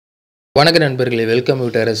வணக்கம் நண்பர்களே, welcome to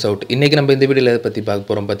terraceout. இன்னைக்கு நம்ம இந்த வீடியோல எதை பத்தி பார்க்க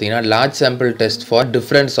போறோம் பார்த்தீங்கன்னா large sample test for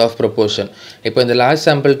difference of proportion. இப்போ இந்த large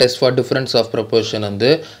sample test for difference of proportion வந்து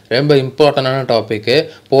ரொம்ப இம்பார்ட்டன்டான டாபிக்.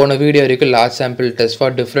 போன வீடியோ வரைக்கும் large sample test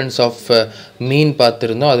for difference of மீன்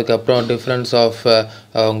பார்த்துருந்தோம். அதுக்கப்புறம் டிஃபரன்ஸ் ஆஃப்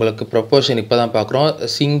உங்களுக்கு ப்ரொபோர்ஷன் இப்போ தான் பார்க்குறோம்.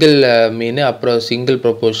 சிங்கிள் மீன் அப்புறம் சிங்கிள்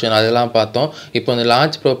ப்ரொபோர்ஷன் அதெல்லாம் பார்த்தோம். இப்போ இந்த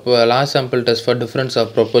large sample test for difference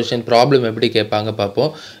of proportion problem எப்படி கேட்பாங்க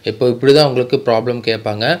பார்ப்போம். இப்போ இப்படி தான் உங்களுக்கு ப்ராப்ளம்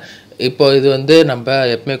கேட்பாங்க. இப்போ இது வந்து நம்ம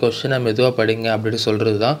எப்பவுமே கொஸ்டினை மெதுவாக படிங்க அப்படின்னு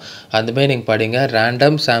சொல்கிறது தான். அந்தமாதிரி நீங்கள் படிங்க.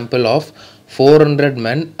 Random sample of 400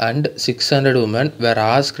 men and 600 women were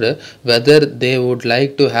asked whether they would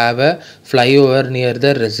like to have a flyover near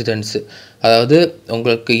their residence. அதாவது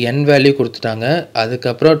உங்களுக்கு n வேல்யூ கொடுத்துட்டாங்க.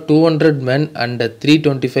 அதுக்கப்புறம் 200 men and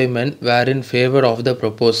 325 men were in favor of the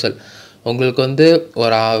proposal. உங்களுக்கு வந்து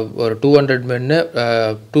ஒரு 200 மென்னு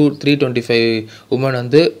 325 உமன்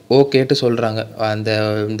வந்து ஓகேட்டு சொல்கிறாங்க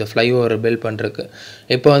இந்த ஃப்ளைஓவர் பில்ட் பண்ணுறதுக்கு.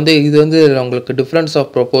 இப்போ வந்து இது வந்து உங்களுக்கு டிஃப்ரென்ஸ்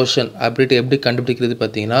ஆஃப் ப்ரொபோர்ஷன் அப்படின்ட்டு எப்படி கண்டுபிடிக்கிறது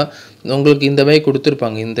பார்த்தீங்கன்னா, உங்களுக்கு இந்த மாதிரி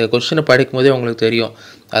கொடுத்துருப்பாங்க. இந்த கொஸ்டினை படிக்கும் போதே உங்களுக்கு தெரியும்.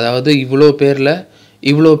 அதாவது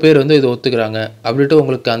இவ்வளோ பேர் வந்து இதை ஒத்துக்கிறாங்க அப்படின்ட்டு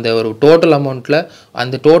உங்களுக்கு அந்த ஒரு டோட்டல்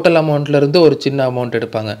அமௌண்ட்லேருந்து ஒரு சின்ன அமௌண்ட்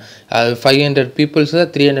எடுப்பாங்க. அது 500 பீப்புள்ஸில்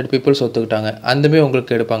 300 பீப்புள்ஸ் ஒத்துக்கிட்டாங்க. அந்தமாரி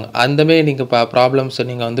உங்களுக்கு எடுப்பாங்க. அந்தமாரி நீங்கள் ப்ராப்ளம்ஸை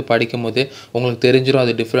நீங்கள் வந்து படிக்கும் போது உங்களுக்கு தெரிஞ்சிடும்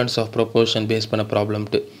அது டிஃப்ரென்ஸ் ஆஃப் ப்ரொபோர்ஷன் பேஸ் பண்ண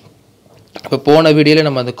ப்ராப்ளம்ட்டு. இப்போ போன வீடியோவில்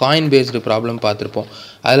நம்ம அந்த காயின் பேஸ்டு ப்ராப்ளம் பார்த்துருப்போம்.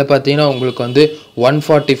 அதில் பார்த்தீங்கன்னா உங்களுக்கு வந்து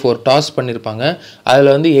 144 டாஸ் பண்ணியிருப்பாங்க. அதில்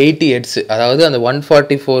வந்து 80 ஹெட்ஸ், அதாவது அந்த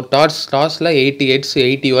 144 டாஸில் 80 ஹெட்ஸ்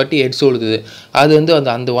 80 வாட்டி ஹெட்ஸ் உழுதுது. அது வந்து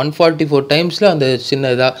அந்த 144 டைம்ஸில் அந்த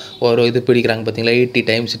சின்னதாக ஒரு இது பிடிக்கிறாங்க பார்த்தீங்களா, 80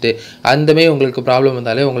 டைம்ஸ்ட்டு. அந்தமாரி உங்களுக்கு ப்ராப்ளம்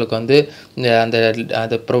வந்தாலே உங்களுக்கு வந்து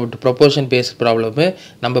அந்த ப்ரொபோர்ஷன் பேஸ்ட் ப்ராப்ளமு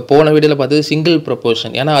நம்ம போன வீடியோவில் பார்த்தது சிங்கிள்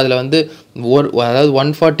ப்ரொபோர்ஷன். ஏன்னா அதில் வந்து அதாவது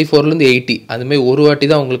 144லேருந்து 80 அதுமாரி ஒரு வாட்டி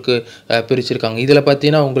தான் உங்களுக்கு பிரிச்சிருக்காங்க. இதில்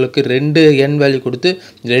பார்த்தீங்கன்னா உங்களுக்கு 2 n வேல்யூ கொடுத்து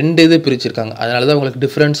 2 இது பிரிச்சிருக்காங்க. அதனால தான் உங்களுக்கு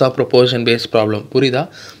difference of proportion base problem. புரியுதா?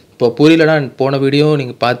 இப்போ புரியலன்னா போன வீடியோ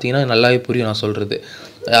நீங்கள் பார்த்தீங்கன்னா நல்லாவே புரியும் நான் சொல்கிறது.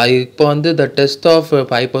 இப்போ வந்து the test of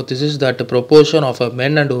hypothesis that proportion of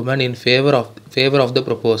men and women in favor of the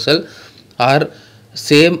proposal are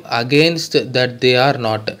same against that they are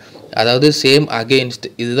not. அதாவது சேம் அகெயின்ஸ்ட்,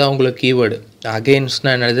 இதுதான் உங்களுக்கு கீவேர்டு.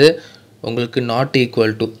 அகெயின்ஸ்ட்னா என்னது, உங்களுக்கு not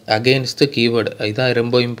equal to against keyword. இதுதான்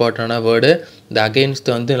ரொம்ப இம்பார்ட்டண்டான வேர்டு. இந்த against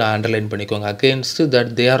வந்து நான் அண்டர்லைன் பண்ணிக்கோங்க. அகெயின்ஸ்ட்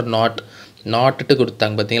தட் தே ஆர் நாட்டு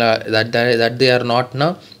கொடுத்தாங்க பார்த்தீங்களா. தட் தே ஆர் நாட்னா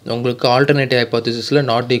உங்களுக்கு ஆல்டர்னேட்டிவ் ஹைபோதிசிஸில்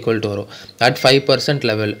நாட் ஈக்குவல் டு வரும் அட் 5%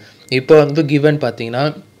 லெவல். இப்போ வந்து கிவன் பார்த்தீங்கன்னா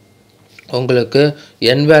உங்களுக்கு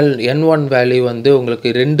n1 வேல்யூ வந்து உங்களுக்கு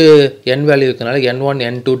 2 n வேல்யூ இருக்கனால n1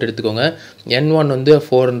 n2 எடுத்துக்கோங்க. n1 வந்து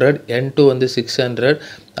 400, n2 வந்து 600.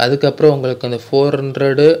 அதுக்கப்புறம் உங்களுக்கு அந்த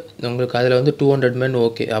 400 உங்களுக்கு அதில் வந்து 200 men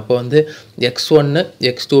ஓகே. அப்போ வந்து x1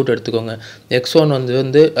 x2 எடுத்துக்கோங்க. x1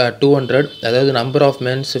 வந்து 200, அதாவது number of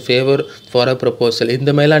men's favour for a proposal. இந்த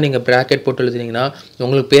மாதிரிலாம் நீங்கள் ப்ராக்கெட் போட்டு எழுதினீங்கன்னா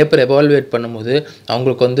உங்களுக்கு பேப்பர் எவால்வேட் பண்ணும்போது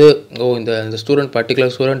அவங்களுக்கு வந்து இந்த ஸ்டூடெண்ட்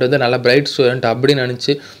பர்டிகுலர் ஸ்டூடெண்ட் வந்து நல்லா பிரைட் ஸ்டூடெண்ட் அப்படின்னு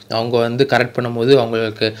நினச்சி அவங்க வந்து கரெக்ட் பண்ணும்போது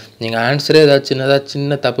அவங்களுக்கு நீங்கள் ஆன்சரே ஏதாவது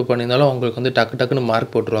சின்ன தப்பு பண்ணியிருந்தாலும் அவங்களுக்கு வந்து டக்குன்னு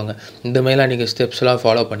மார்க் போட்டுருவாங்க. இந்த மாதிரிலாம் நீங்கள் ஸ்டெப்ஸ்லாம்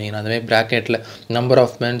ஃபாலோ பண்ணிங்கன்னா அந்தமாதிரி ப்ராக்கெட்டில் number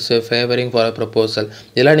of men's favouring for a proposal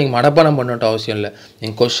இதெல்லாம் நீங்கள் மனப்பாடம் பண்ணட்டு அவசியம் இல்லை.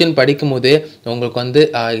 நீங்கள் கொஸ்டின் படிக்கும் போதே உங்களுக்கு வந்து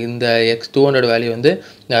இந்த x200 வேல்யூ வந்து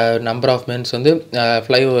நம்பர் ஆஃப் மென்ஸ் வந்து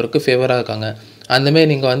ஃப்ளைஓவருக்கு ஃபேவராக இருக்காங்க. அந்தமாரி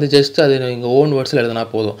நீங்கள் வந்து ஜஸ்ட் அது நீங்கள் ஓன் வேர்ட்ஸில் எழுதினா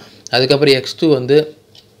போதும். அதுக்கப்புறம் x2 வந்து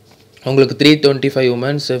உங்களுக்கு 325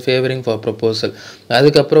 உமன்ஸ் ஃபேவரிங் ஃபார் ப்ரொபோசல்.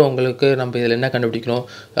 அதுக்கப்புறம் உங்களுக்கு நம்ம இதில் என்ன கண்டுபிடிக்கணும்,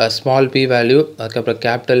 ஸ்மால் p வேல்யூ, அதுக்கப்புறம்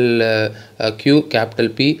கேபிட்டல் q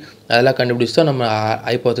கேபிட்டல் p அதெல்லாம் கண்டுபிடிச்சா நம்ம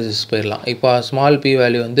ஹைபோதிசிஸ் போயிடலாம். இப்போ ஸ்மால் p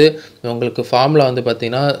வேல்யூ வந்து உங்களுக்கு ஃபார்முலா வந்து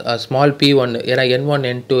பார்த்தீங்கன்னா ஸ்மால் p1, ஏன்னா n1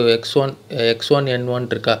 n2 x1 n1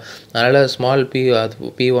 இருக்கா, அதனால் ஸ்மால்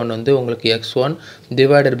p1 வந்து உங்களுக்கு x1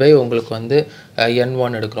 டிவைடட் பை உங்களுக்கு வந்து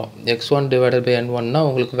n1 எடுக்கிறோம். x1 டிவைடட் பை n1னா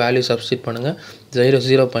உங்களுக்கு வேல்யூ சப்ஸ்டிட் பண்ணுங்கள்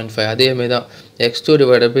 0.5. அதேமாரி தான் x2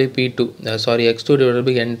 divided by x2 divided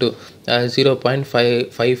by n2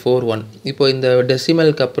 0.541. இப்போ இந்த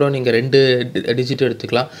டெசிமலுக்கு அப்புறம் நீங்கள் 2 டிஜிட்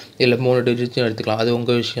எடுத்துக்கலாம், இல்லை 3 டிஜிட்டும் எடுத்துக்கலாம், அது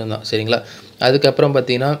உங்கள் விஷயம் தான். சரிங்களா? அதுக்கப்புறம்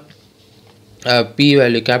பார்த்தீங்கன்னா p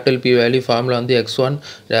value capital p value formula வந்து x1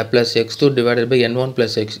 plus x2 divided by n1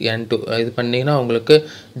 plus n2 இது பண்ணிங்கன்னா உங்களுக்கு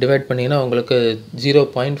டிவைட் பண்ணிங்கன்னா உங்களுக்கு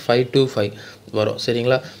 0.525 வரும்.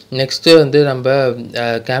 சரிங்களா? நெக்ஸ்ட்டு வந்து நம்ம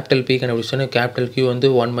கேபிட்டல் p கண்டுபிடிச்சோன்னா கேபிட்டல் q வந்து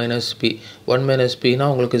 1 pனா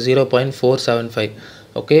உங்களுக்கு 0.475.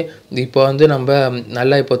 ஓகே. இப்போ வந்து நம்ம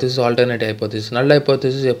நல்ல ஹைபோதிசிஸ் ஆல்டர்னேட்டிவ் ஹைபோதிசிஸ். நல்ல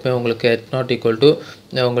ஹைபோதிசிஸ் எப்போயும் உங்களுக்கு h நாட் ஈக்குவல் டு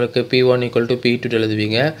உங்களுக்கு P1 ஈக்குவல் டு P2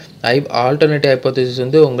 எழுதுவீங்க. ஆல்டர்னேட்டிவ் ஹைப்போதீசிஸ்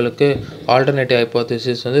வந்து உங்களுக்கு ஆல்டர்னேட்டிவ்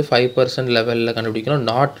ஹைப்போதீசிஸ் வந்து 5% லெவலில் கண்டுபிடிக்கணும்.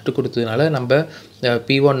 நாட் கொடுத்ததுனால நம்ம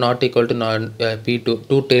P1 not equal to P2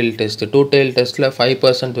 two tail டெஸ்ட்டில்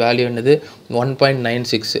 5% வேல்யூ என்னது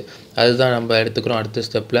 1.96. அதுதான் நம்ம எடுத்துக்கிறோம் அடுத்த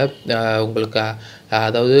ஸ்டெப்பில். உங்களுக்கு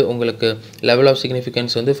அதாவது உங்களுக்கு லெவல் ஆஃப்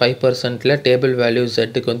சிக்னிஃபிகன்ஸ் வந்து 5%ல் டேபிள் வேல்யூ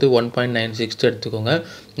ஜெட்டுக்கு வந்து 1.96 எடுத்துக்கோங்க.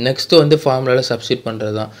 நெக்ஸ்ட்டு வந்து ஃபார்முலாவில் சப்ஸ்டிட்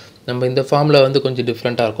பண்ணுறது தான். நம்ம இந்த ஃபார்முலா வந்து கொஞ்சம்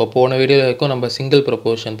டிஃப்ரெண்ட்டாக இருக்கும். போன வீடியோ வரைக்கும் நம்ம சிங்கிள்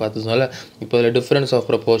ப்ரொபோர்ஷன் பார்த்ததுனால இப்போ இதில் டிஃப்ரென்ஸ் ஆஃப்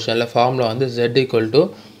ப்ரொபோர்ஷனில் ஃபார்முலா வந்து Z equal to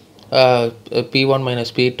P1 minus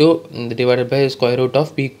P2 divided by square root of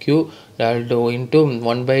PQ into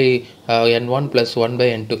 1 by N1 plus 1 by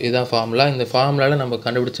N2. இதுதான் ஃபார்முலா. இந்த ஃபார்முலாவில் நம்ம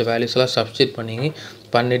கண்டுபிடிச்ச வேல்யூஸ்லாம் சப்ஸ்டிட்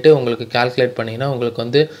பண்ணிவிட்டு உங்களுக்கு கால்குலேட் பண்ணிங்கன்னா உங்களுக்கு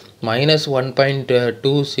வந்து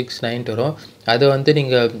 -1.269 வரும். அது வந்து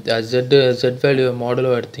நீங்கள் Z வேல்யூ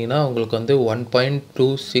மாடலோ எடுத்திங்கன்னா உங்களுக்கு வந்து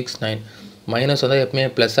 1.269 மைனஸ் வந்து எப்பவுமே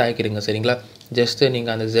ப்ளஸ் ஆகிக்கிறீங்க. சரிங்களா? ஜஸ்ட்டு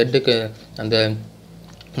நீங்கள் அந்த ஜெட்டுக்கு அந்த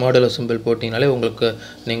மாடலோ சிம்பிள் போட்டிங்கனாலே உங்களுக்கு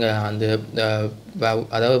நீங்கள் அந்த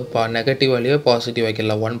அதாவது நெகட்டிவ் வேல்யூ பாசிட்டிவ்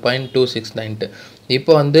வைக்கலாம் 1.269.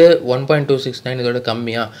 இப்போ வந்து 1.269 இதோட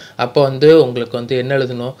கம்மியாக அப்போ வந்து உங்களுக்கு வந்து என்ன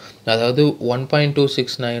எழுதணும், அதாவது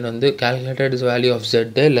 1.269 வந்து calculated value of Z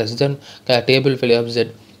less than table value of Z.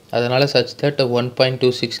 அதனால் such that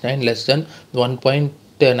 1.269 less than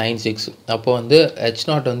 1.96. அப்போ வந்து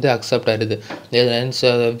H0 வந்து அக்செப்ட் ஆகிடுது.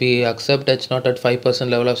 we accept H0 at 5%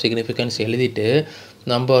 level of significance எழுதிட்டு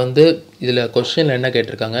நம்ம வந்து இதில் கொஸ்டினில் என்ன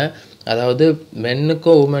கேட்டிருக்காங்க, அதாவது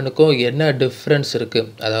மென்னுக்கும் உமனுக்கும் என்ன டிஃப்ரென்ஸ் இருக்குது,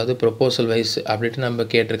 அதாவது ப்ரொப்போசல் வைஸ் அப்படின்ட்டு நம்ம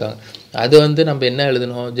கேட்டிருக்காங்க. அது வந்து நம்ம என்ன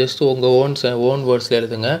எழுதணும், ஜஸ்ட் உங்கள் ஓன் வேர்ட்ஸில்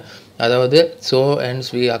எழுதுங்க. அதாவது hence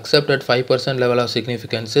we accept at 5% level of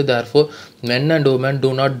significance, therefore men and women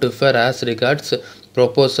do not differ as regards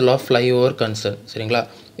proposal of flyover concern. சரிங்களா?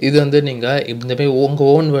 இது வந்து நீங்கள் இந்த மாதிரி உங்கள்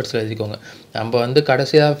ஓன் வேர்ட்ஸில் எழுதிக்கோங்க. நம்ம வந்து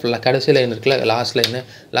கடைசி லைன் இருக்குல்ல,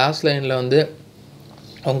 லாஸ்ட் லைனில் வந்து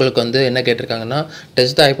உங்களுக்கு வந்து என்ன கேட்டிருக்காங்கன்னா,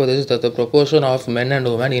 test the hypothesis that the proportion of men and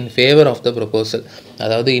woman in favour of the proposal.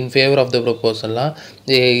 அதாவது இன் ஃபேவர் ஆஃப் த ப்ரொபோசல்லாம்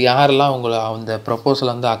யாரெல்லாம் உங்களை அந்த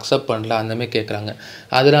ப்ரொபோசல் வந்து அக்செப்ட் பண்ணல அந்தமாதிரி கேட்குறாங்க.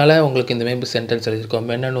 அதனால உங்களுக்கு இந்தமாரி சென்டென்ஸ் எழுதியிருக்கோம்.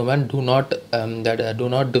 Men and woman do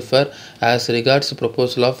not differ as regards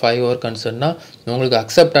proposal of 5 over concernனா உங்களுக்கு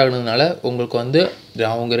அக்செப்ட் ஆகுனதுனால உங்களுக்கு வந்து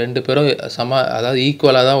அவங்க ரெண்டு பேரும் அதாவது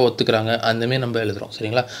ஈக்குவலாக தான் ஒத்துக்கிறாங்க அந்தமாரி நம்ம எழுதுகிறோம்.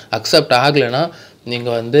 சரிங்களா? அக்செப்ட் ஆகலைன்னா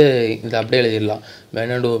நீங்கள் வந்து இது அப்படியே எழுதிடலாம்,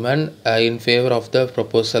 men and woman in favour of the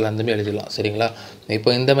proposal அந்தமாதிரி எழுதிடலாம். சரிங்களா? இப்போ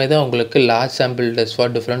இந்த மாதிரி தான் உங்களுக்கு large sample test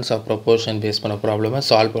for difference of proportion base பண்ண ப்ராப்ளமை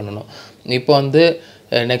சால்வ் பண்ணணும். இப்போ வந்து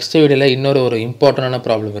நெக்ஸ்ட் வீடியோவில் இன்னொரு இம்பார்ட்டண்டான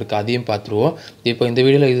ப்ராப்ளம் இருக்குது, அதையும் பார்த்துருவோம். இப்போ இந்த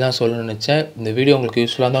வீடியோவில் இதுதான் சொல்லணும்னு நினச்சேன். இந்த வீடியோ உங்களுக்கு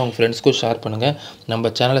யூஸ்ஃபுல்லாக இருந்தால் உங்கள் ஃப்ரெண்ட்ஸ்க்கும் ஷேர் பண்ணுங்கள்.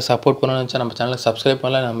 நம்ம சேனலை சப்போர்ட் பண்ணணும்னு நினச்சா நம்ம சேனலை சப்ஸ்கிரைப்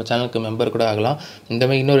பண்ணலாம், நம்ம சேனலுக்கு மெம்பர் கூட ஆகலாம். இந்த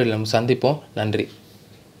மாதிரி இன்னொரு நம்ம சந்திப்போம். நன்றி.